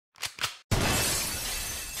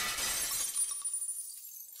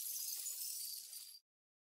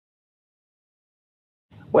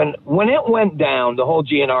when it went down, the whole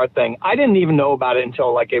GN'R thing, I didn't even know about it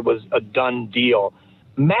until like it was a done deal.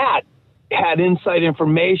 Matt had inside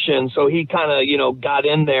information, so he kind of, you know, got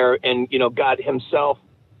in there and, you know, got himself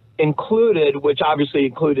included, which obviously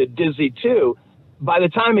included Dizzy too. By the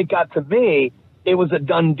time it got to me, it was a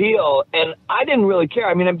done deal, and I didn't really care.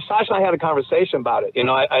 I mean, Sasha and I had a conversation about it. You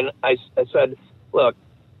know, I said, look,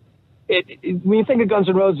 when you think of Guns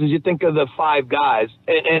N' Roses, you think of the five guys,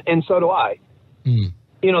 and so do I. Mm.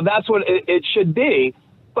 You know, that's what it should be.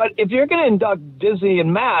 But if you're going to induct Dizzy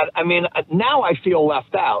and Matt, I mean, now I feel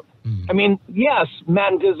left out. Mm. I mean, yes,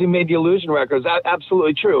 Matt and Dizzy made the Illusion records.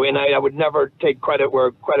 Absolutely true. And I would never take credit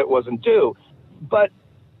where credit wasn't due. But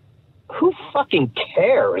who fucking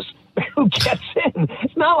cares who gets in?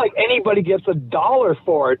 It's not like anybody gets $1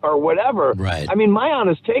 for it or whatever. Right. I mean, my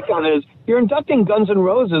honest take on it is you're inducting Guns N'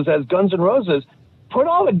 Roses as Guns N' Roses. Put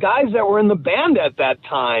all the guys that were in the band at that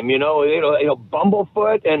time, you know,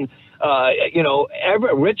 Bumblefoot and, you know,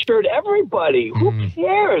 Richard, everybody. Who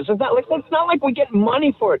cares? It's not like we get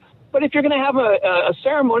money for it. But if you're going to have a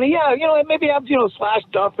ceremony, yeah, you know, maybe have, you know, Slash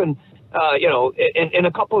Duff and, you know, and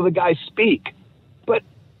a couple of the guys speak. But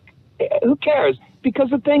who cares? Because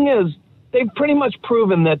the thing is, they've pretty much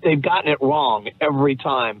proven that they've gotten it wrong every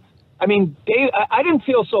time. I mean, I didn't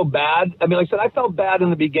feel so bad. I mean, like I said, I felt bad in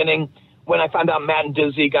the beginning when I found out Matt and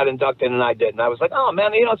Dizzy got inducted and I didn't. I was like, oh,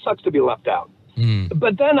 man, you know, it sucks to be left out. Mm.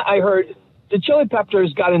 But then I heard the Chili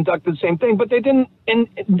Peppers got inducted the same thing, but they didn't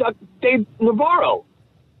induct Dave Navarro.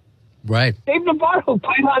 Right. Dave Navarro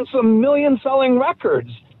played on some million-selling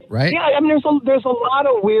records. Right. Yeah, I mean, there's a lot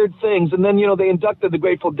of weird things. And then, you know, they inducted the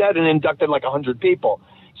Grateful Dead and inducted like 100 people.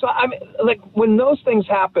 So, I mean, like, when those things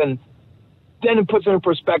happen, then it puts it in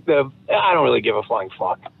perspective. I don't really give a flying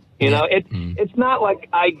fuck. You know, it's not like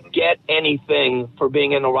I get anything for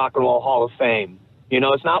being in the Rock and Roll Hall of Fame. You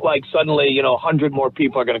know, it's not like suddenly, you know, 100 more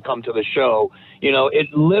people are going to come to the show. You know,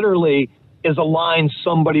 it literally is a line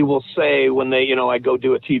somebody will say when they, you know, I go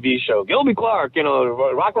do a TV show. Gilby Clarke, you know,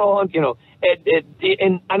 Rock and Roll Hunt, you know,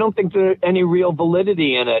 and I don't think there's any real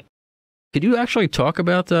validity in it. Could you actually talk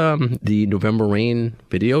about the November Rain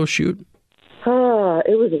video shoot?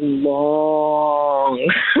 It was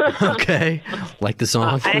long. Okay. Like the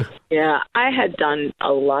song? I had done a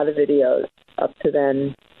lot of videos up to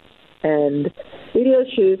then, and video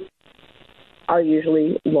shoots are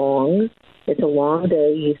usually long. It's a long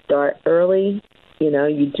day. You start early, you know,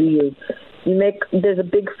 there's a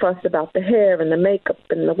big fuss about the hair and the makeup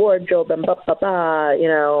and the wardrobe and you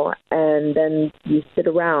know, and then you sit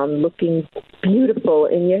around looking beautiful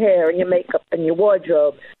in your hair and your makeup and your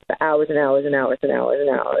wardrobe for hours and hours and hours and hours and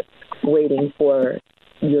hours, waiting for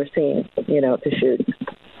your scene, you know, to shoot.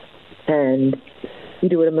 And you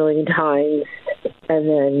do it a million times, and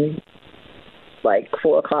then like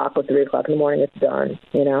 4 o'clock or 3 o'clock in the morning, it's done,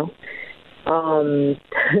 you know.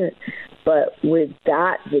 But with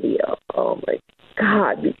that video, oh my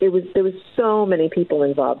God, there was so many people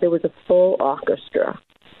involved. There was a full orchestra,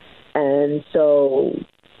 and so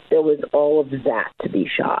there was all of that to be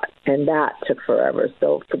shot, and that took forever.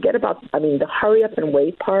 So forget about, I mean, the hurry up and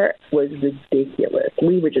wait part was ridiculous.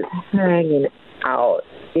 We were just hanging out.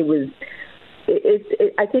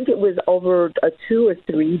 I think it was over a 2 or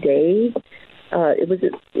 3 days. It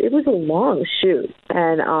was a long shoot,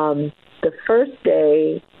 and the first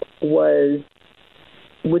day was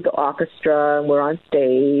with the orchestra, and we're on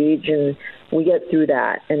stage, and we get through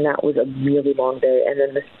that, and that was a really long day. And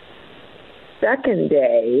then the second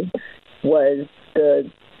day was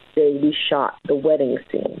the day we shot the wedding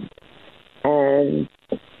scene, and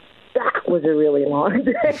that was a really long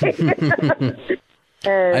day.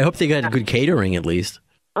 And, I hope they got good catering at least.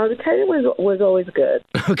 The catering was always good.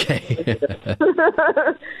 Okay.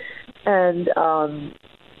 And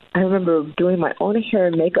I remember doing my own hair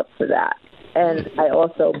and makeup for that. And I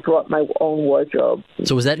also brought my own wardrobe.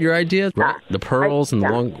 So was that your idea? Right? The pearls and the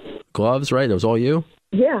long gloves, right? That was all you?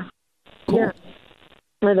 Yeah. Cool. Yeah.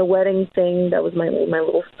 And the wedding thing, that was my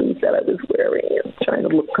little suit that I was wearing and trying to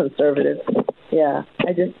look conservative. Yeah.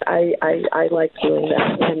 I liked doing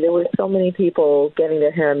that. And there were so many people getting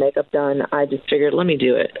their hair and makeup done. I just figured, let me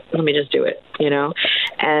do it. Let me just do it, you know?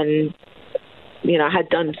 And you know, I had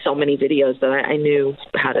done so many videos that I knew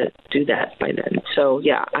how to do that by then. So,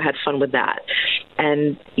 yeah, I had fun with that.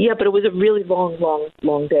 And, yeah, but it was a really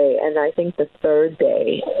long day. And I think the third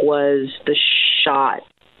day was the shot,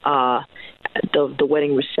 the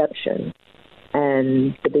wedding reception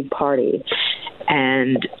and the big party.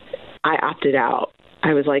 And I opted out.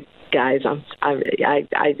 I was like, guys, I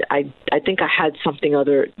think I had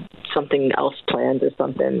something else planned or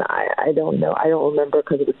something. I don't know. I don't remember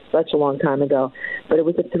because it was such a long time ago. But it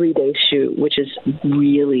was a 3-day shoot, which is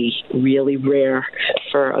really, really rare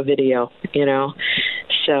for a video, you know.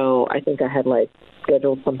 So I think I had like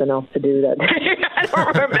scheduled something else to do that day. I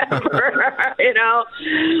don't remember, you know.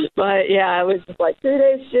 But yeah, it was just like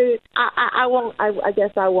 3-day shoot. I won't. I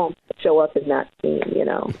guess I won't show up in that scene, you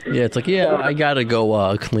know. Yeah, it's like, yeah, I gotta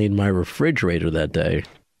go clean my refrigerator that day.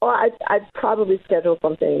 Well, I'd probably schedule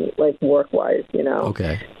something like work-wise, you know.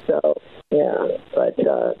 Okay. So yeah, but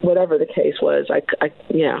whatever the case was,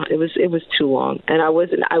 yeah, it was too long, and I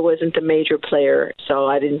wasn't the major player, so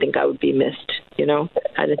I didn't think I would be missed, you know.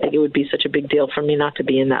 I didn't think it would be such a big deal for me not to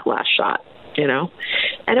be in that last shot, you know,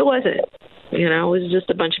 and it wasn't. You know, it was just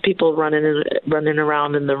a bunch of people running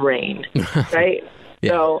around in the rain, right?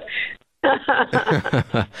 So.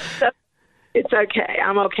 It's okay.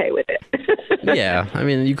 I'm okay with it. Yeah, I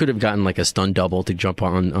mean, you could have gotten like a stunt double to jump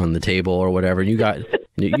on the table or whatever.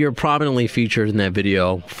 You're prominently featured in that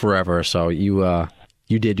video forever. So you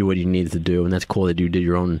did what you needed to do, and that's cool that you did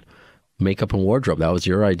your own makeup and wardrobe. That was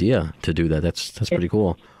your idea to do that. That's pretty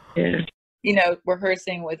cool. Yeah. You know,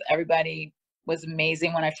 rehearsing with everybody was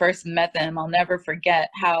amazing. When I first met them, I'll never forget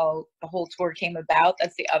how the whole tour came about.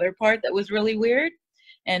 That's the other part that was really weird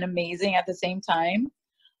and amazing at the same time.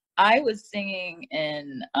 I was singing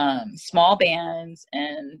in small bands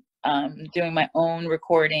and doing my own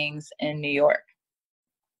recordings in New York.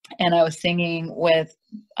 And I was singing with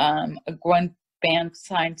one band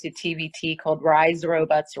signed to TVT called Rise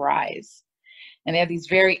Robots Rise. And they have these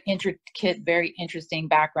very intricate, very interesting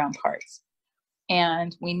background parts.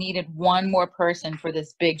 And we needed one more person for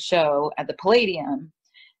this big show at the Palladium.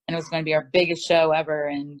 And it was going to be our biggest show ever.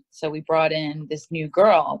 And so we brought in this new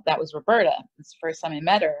girl. That was Roberta. It's the first time I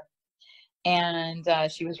met her. And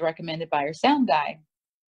she was recommended by her sound guy.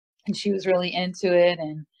 And she was really into it.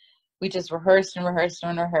 And we just rehearsed and rehearsed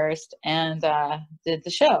and rehearsed and did the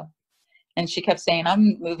show. And she kept saying,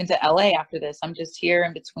 I'm moving to LA after this. I'm just here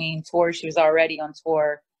in between tours. She was already on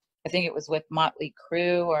tour. I think it was with Motley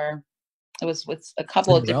Crue, or it was with a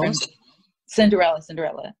couple of different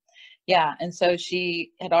Cinderella. Yeah. And so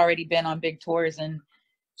she had already been on big tours, and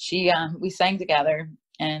we sang together,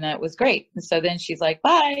 and it was great. And so then she's like,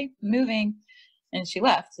 bye, I'm moving. And she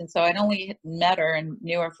left. And so I'd only met her and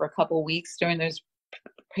knew her for a couple of weeks during that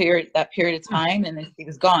period of time. And then she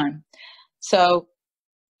was gone. So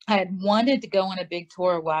I had wanted to go on a big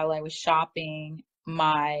tour while I was shopping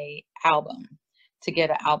my album to get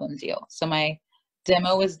an album deal. So my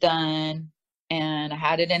demo was done, and I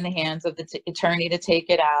had it in the hands of the attorney to take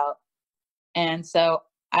it out. And so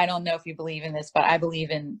I don't know if you believe in this, but I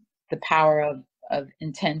believe in the power of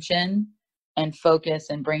intention and focus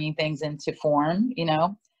and bringing things into form, you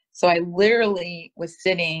know? So I literally was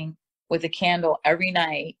sitting with a candle every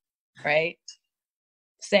night, right?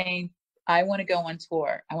 Saying, I want to go on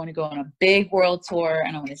tour. I want to go on a big world tour,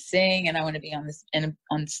 and I want to sing, and I want to be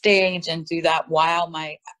on stage and do that while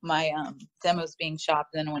my demo's being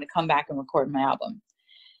shopped. And then I want to come back and record my album.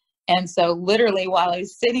 And so literally while I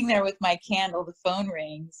was sitting there with my candle, the phone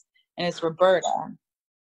rings, and it's Roberta.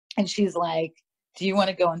 And she's like, do you want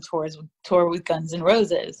to go on tour with Guns N'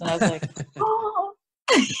 Roses? And I was like, oh.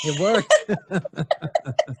 It worked.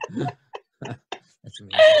 That's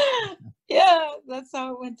amazing. Yeah, that's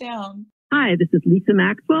how it went down. Hi, this is Lisa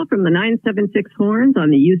Maxwell from the 976 Horns on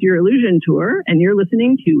the Use Your Illusion tour, and you're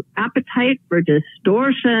listening to Appetite for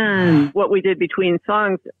Distortion. What we did between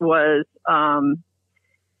songs was,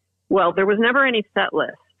 well, there was never any set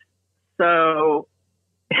list. So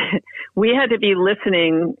we had to be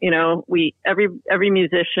listening, you know, every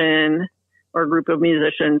musician or group of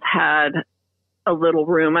musicians had a little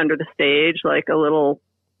room under the stage, like a little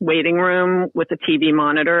waiting room with a TV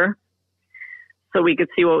monitor, so we could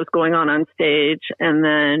see what was going on stage. And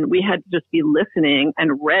then we had to just be listening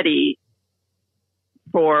and ready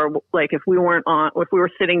for, like, if we were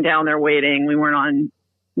sitting down there waiting, we weren't on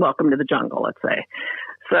Welcome to the Jungle, let's say.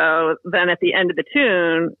 So then at the end of the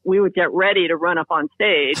tune, we would get ready to run up on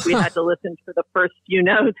stage. We had to listen for the first few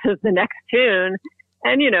notes of the next tune.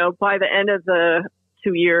 And, you know, by the end of the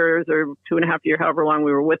 2 years or 2.5 years, however long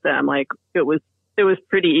we were with them, like, it was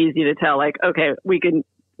pretty easy to tell, like, okay, we could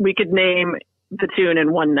name the tune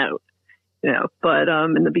in one note, you know, but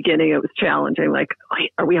in the beginning it was challenging, like,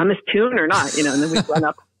 wait, are we on this tune or not? You know, and then we'd run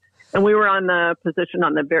up, and we were on the position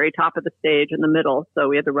on the very top of the stage in the middle, so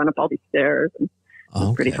we had to run up all these stairs, and it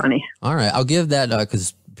was pretty funny. All right, I'll give that,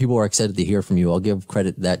 because people are excited to hear from you, I'll give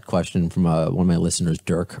credit that question from one of my listeners,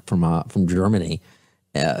 Dirk, from Germany,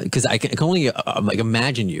 because I can only like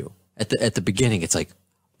imagine you at the beginning. It's like,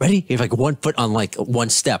 ready? You have like 1 foot on like one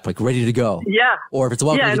step, like ready to go. Yeah. Or if it's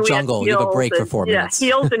Welcome to the Jungle, you have a break for 4 minutes.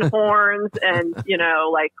 Heels and horns and,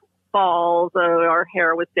 like falls. Our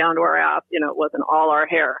hair was down to our ass. It wasn't all our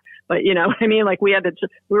hair. But, what I mean? Like we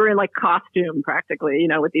were in like costume practically,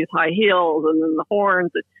 with these high heels and then the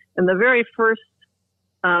horns. And the very first,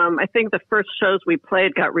 I think the first shows we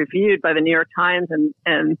played got reviewed by the New York Times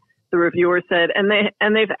and the reviewer said, and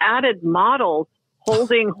they've added models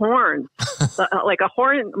holding horns, like a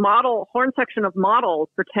horn section of models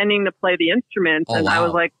pretending to play the instruments. Oh, and wow. I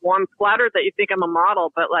was like, well, I'm flattered that you think I'm a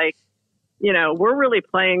model, but like, we're really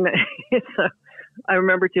playing I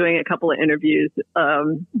remember doing a couple of interviews,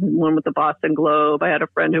 one with the Boston Globe. I had a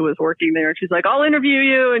friend who was working there and she's like, I'll interview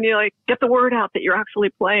you. And you like, get the word out that you're actually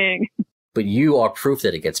playing. But you are proof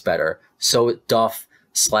that it gets better. So Duff,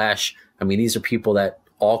 Slash, these are people that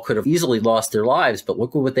all could have easily lost their lives, but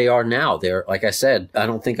look at what they are now. They're, like I said, I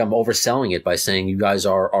don't think I'm overselling it by saying you guys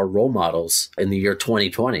are role models in the year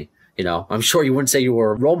 2020. I'm sure you wouldn't say you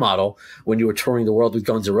were a role model when you were touring the world with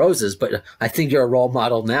Guns N' Roses, but I think you're a role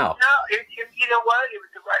model now. No, you know what? It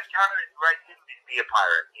was the right time and the right thing to be a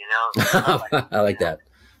pirate, I like that.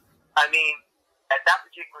 At that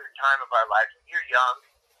particular time of our lives, when you're young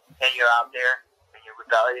and you're out there and you're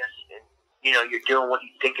rebellious and, you're doing what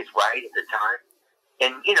you think is right at the time.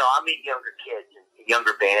 And, I meet younger kids and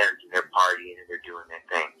younger bands and they're partying and they're doing their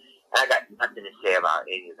thing. And I got nothing to say about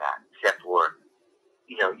any of that except for,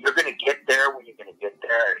 you're going to get there when you're going to get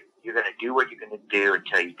there. You're going to do what you're going to do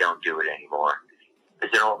until you don't do it anymore.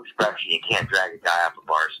 There's an old expression, you can't drag a guy off a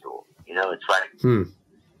bar stool. It's like,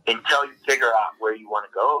 until you figure out where you want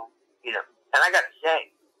to go, and I got to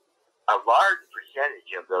say, a large percentage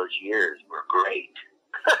of those years were great.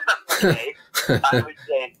 Okay? I would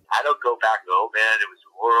say, I don't go back, oh man, it was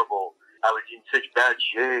horrible. I was in such bad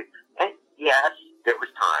shape. And yes, there was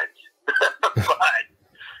times. But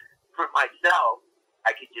for myself,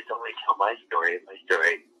 I could just only tell my story. And my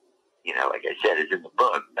story, like I said, is in the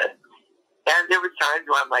book. And there were times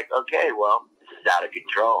where I'm like, okay, well, this is out of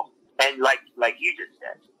control. And like you just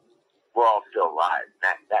said, we're all still alive.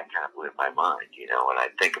 That kind of blew my mind, when I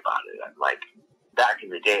think about it. I'm like, back in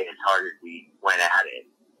the day, as hard as we went at it,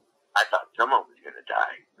 I thought someone was going to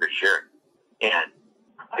die, for sure. And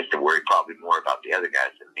I used to worry probably more about the other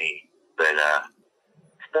guys than me. But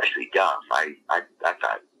especially Duff, I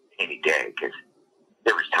thought any day, because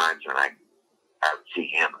there was times when I would see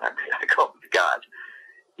him and I'd be like, oh my God,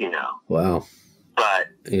 Wow. But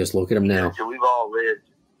you just look at him now. So we've all lived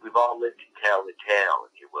to tell the tale,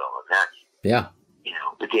 if you will, and that's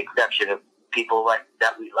with the exception of people like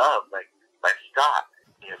that we love, like Scott,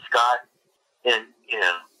 Scott, and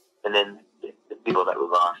then the people that we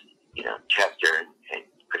lost, Chester and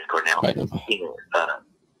Chris Cornell, right. The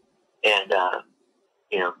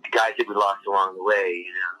guys that we lost along the way,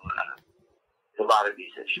 a lot of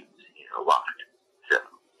musicians, a lot. So,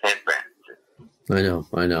 and friends. I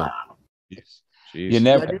know. Yes. You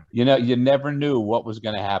never knew what was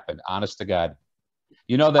going to happen. Honest to God,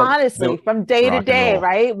 that honestly, from day to day,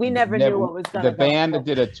 right? We never knew what was going to. The band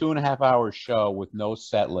did a 2.5-hour show with no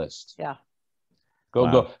set list. Yeah.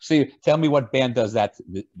 Go. See, tell me what band does that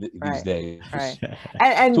these days. Right.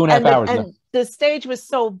 And 2.5 hours. And the stage was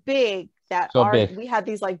so big that we had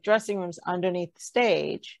these like dressing rooms underneath the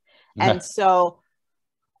stage, and so.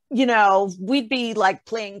 We'd be like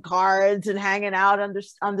playing cards and hanging out under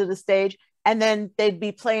the stage, and then they'd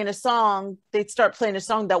be playing a song. They'd start playing a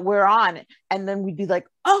song that we're on, and then we'd be like,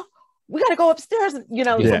 "Oh, we got to go upstairs," and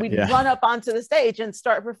so we'd run up onto the stage and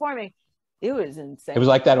start performing. It was insane. It was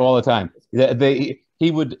like that all the time.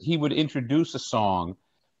 He would introduce a song,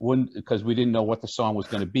 because we didn't know what the song was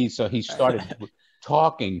going to be, so he started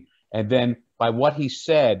talking, and then by what he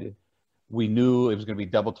said, we knew it was going to be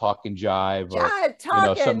double talk and jive, or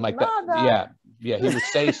something like that. Yeah. He would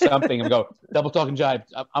say something and go double talk and jive.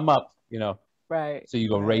 I'm up. Right. So you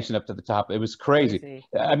go racing up to the top. It was crazy.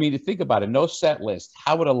 Think about it. No set list.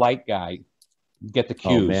 How would a light guy get the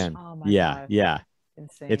cues? Oh man. Oh, yeah. God.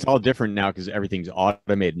 Insane. It's all different now because everything's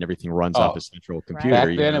automated and everything runs off a central computer.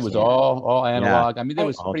 Back then it was all analog. There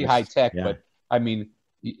was pretty high tech, but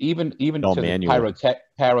even the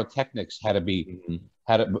pyrotechnics had to be.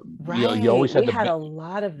 You always had a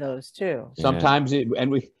lot of those too. Sometimes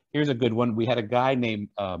here's a good one. We had a guy named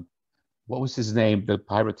what was his name? The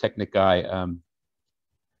pyrotechnic guy,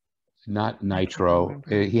 not Nitro.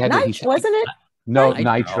 He had wasn't it? No,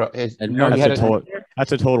 Nitro.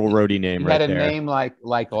 That's a total roadie name. He had a name like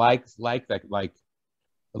Nitro,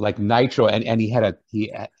 and he had a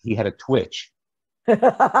twitch.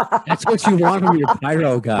 That's what you want from your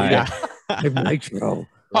pyro guy. Nitro.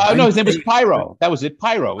 Oh, no, his name was Pyro. That was it,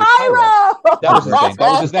 Pyro. Pyro! That was his name. That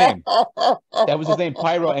was his name. That was his name,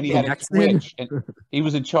 Pyro, and he had a switch, and he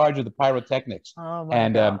was in charge of the pyrotechnics. Oh my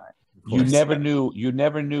God. You never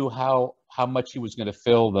knew how much he was going to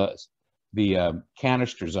fill the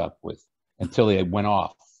canisters up with until they went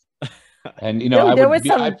off. And there were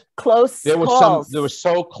some close. There was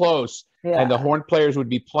so close, and the horn players would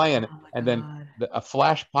be playing, and then a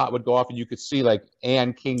flash pot would go off, and you could see like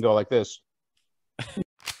Ann King go like this.